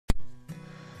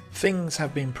Things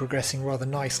have been progressing rather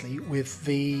nicely with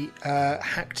the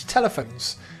hacked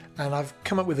telephones, and I've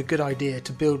come up with a good idea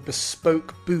to build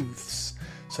bespoke booths.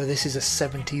 So this is a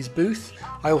 70s booth.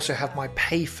 I also have my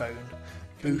payphone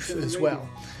booth as well.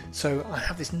 So I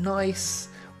have this nice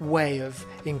way of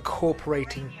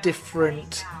incorporating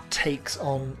different takes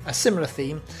on a similar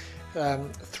theme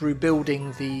through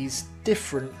building these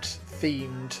different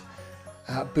themed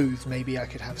booths. Maybe I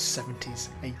could have 70s,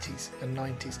 80s and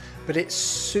 90s, but it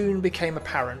soon became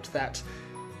apparent that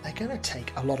they're going to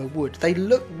take a lot of wood. They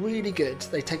look really good,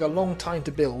 they take a long time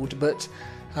to build, but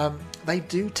they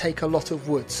do take a lot of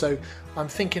wood. So I'm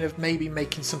thinking of maybe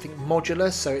making something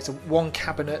modular, so it's one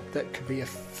cabinet that could be a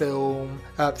phone,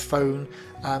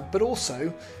 but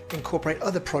also incorporate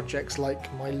other projects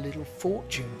like my little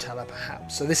fortune teller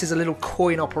perhaps. So this is a little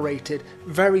coin operated,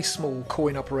 very small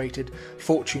coin operated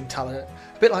fortune teller,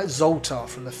 a bit like Zoltar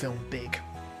from the film Big.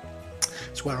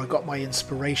 It's where I got my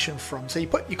inspiration from. So you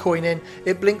put your coin in,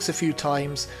 it blinks a few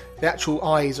times. The actual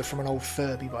eyes are from an old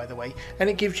Furby, by the way, and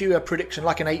it gives you a prediction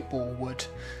like an 8-ball would.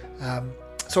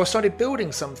 So I started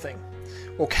building something,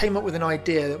 or came up with an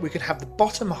idea that we could have the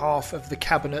bottom half of the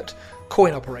cabinet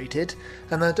coin operated,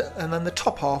 and then the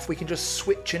top half we can just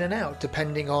switch in and out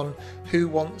depending on who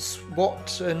wants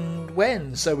what and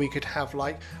when. So we could have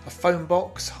like a phone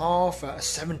box half, a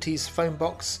 70s phone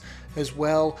box as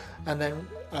well, and then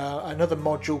another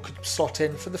module could slot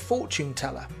in for the fortune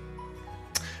teller.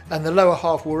 And the lower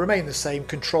half will remain the same,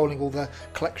 controlling all the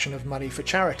collection of money for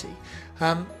charity.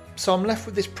 So I'm left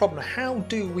with this problem. How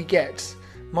do we get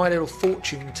my little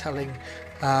fortune telling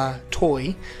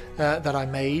toy that I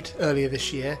made earlier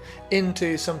this year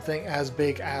into something as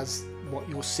big as what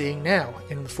you're seeing now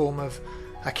in the form of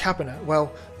a cabinet?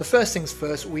 Well, the first things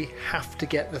first, we have to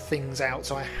get the things out.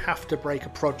 So I have to break a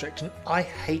project, and I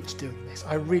hate doing this.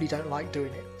 I really don't like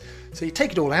doing it. So you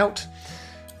take it all out,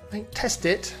 test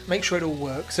it, make sure it all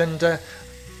works, and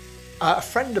a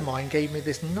friend of mine gave me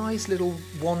this nice little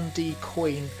 1D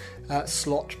coin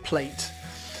slot plate,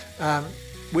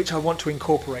 which I want to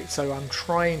incorporate. So I'm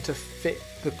trying to fit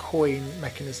the coin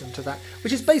mechanism to that,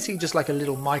 which is basically just like a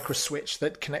little micro switch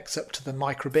that connects up to the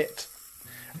microbit.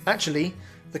 Actually,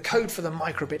 the code for the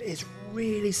microbit is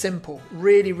really simple,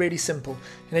 really simple.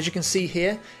 And as you can see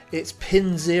here, it's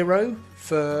pin 0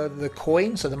 for the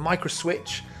coin. So the micro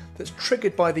switch that's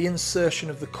triggered by the insertion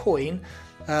of the coin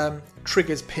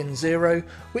triggers pin 0,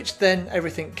 which then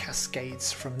everything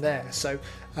cascades from there. So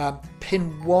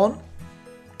pin 1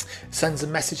 sends a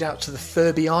message out to the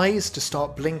Furby eyes to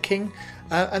start blinking,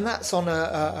 and that's on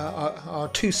a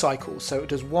 2 cycles. So it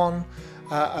does one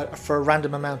for a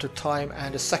random amount of time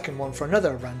and a second one for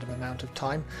another random amount of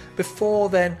time, before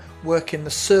then working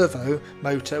the servo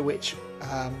motor, which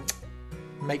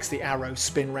makes the arrow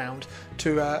spin round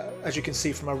to, as you can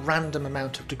see, from a random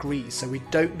amount of degrees. So we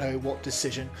don't know what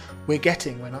decision we're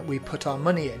getting when we put our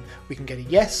money in. We can get a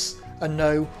yes, a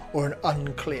no, or an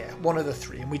unclear, one of the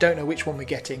three, and we don't know which one we're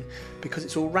getting because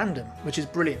it's all random, which is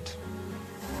brilliant.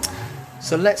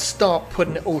 So let's start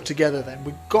putting it all together then.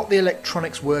 We've got the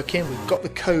electronics working, we've got the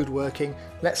code working,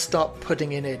 let's start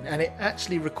putting it in. And it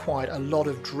actually required a lot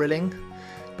of drilling,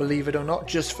 believe it or not,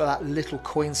 just for that little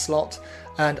coin slot,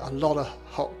 and a lot of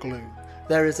hot glue.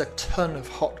 There is a ton of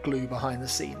hot glue behind the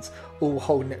scenes, all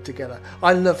holding it together.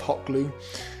 I love hot glue,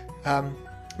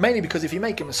 mainly because if you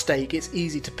make a mistake, it's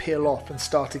easy to peel off and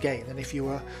start again. And if you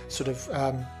were sort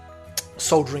of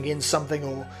soldering in something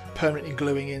or permanently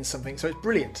gluing in something, so it's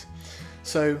brilliant.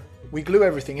 So we glue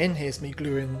everything in. Here's me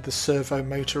gluing the servo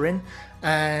motor in,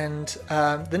 and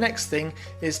the next thing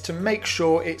is to make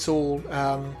sure it's all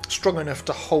strong enough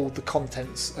to hold the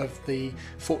contents of the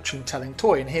fortune telling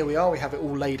toy. And here we are, we have it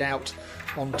all laid out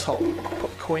on top.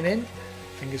 Put the coin in,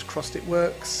 fingers crossed it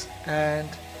works, and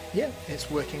yeah,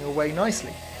 it's working away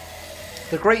nicely.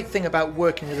 The great thing about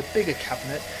working with a bigger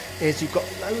cabinet is you've got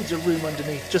loads of room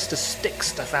underneath just to stick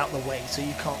stuff out the way so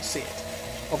you can't see it.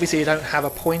 Obviously you don't have a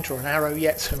pointer or an arrow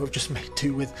yet, so we've just made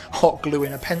do with hot glue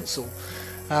and a pencil.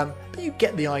 But you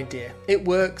get the idea. It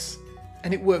works,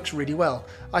 and it works really well.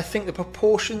 I think the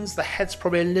proportions, the head's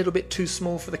probably a little bit too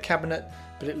small for the cabinet,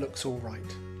 but it looks all right.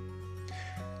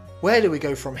 Where do we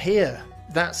go from here?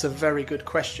 That's a very good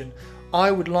question.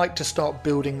 I would like to start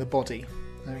building the body.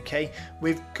 Okay,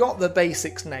 we've got the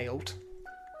basics nailed.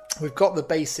 We've got the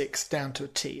basics down to a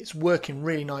T. It's working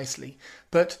really nicely,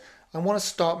 but I want to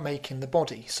start making the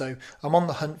body. So I'm on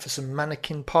the hunt for some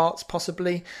mannequin parts,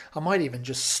 possibly. I might even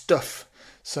just stuff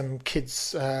some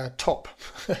kid's top,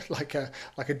 like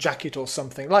a jacket or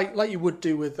something, like you would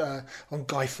do with on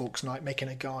Guy Fawkes Night, making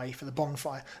a guy for the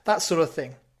bonfire, that sort of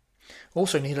thing.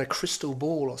 Also need a crystal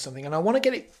ball or something, and I want to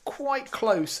get it quite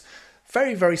close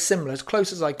very, very similar, as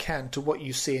close as I can, to what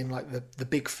you see in like the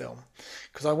big film,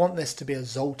 because I want this to be a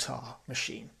Zoltar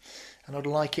machine, and I'd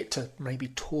like it to maybe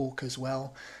talk as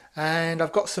well. And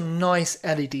I've got some nice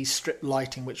LED strip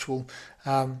lighting which will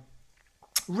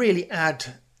really add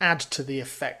to the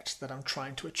effect that I'm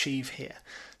trying to achieve here.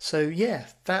 So yeah,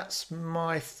 that's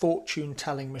my fortune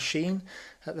telling machine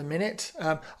at the minute.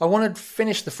 I want to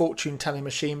finish the fortune telling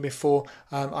machine before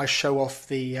I show off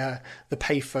the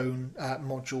payphone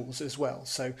modules as well.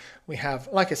 So we have,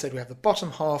 like I said, we have the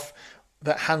bottom half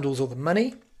that handles all the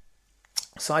money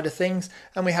side of things,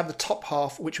 and we have the top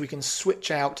half which we can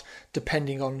switch out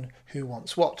depending on who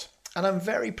wants what. And I'm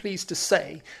very pleased to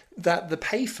say that the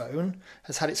payphone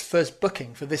has had its first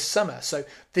booking for this summer. So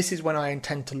this is when I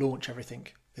intend to launch everything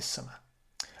this summer.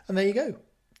 And there you go.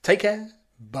 Take care.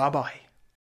 Bye bye.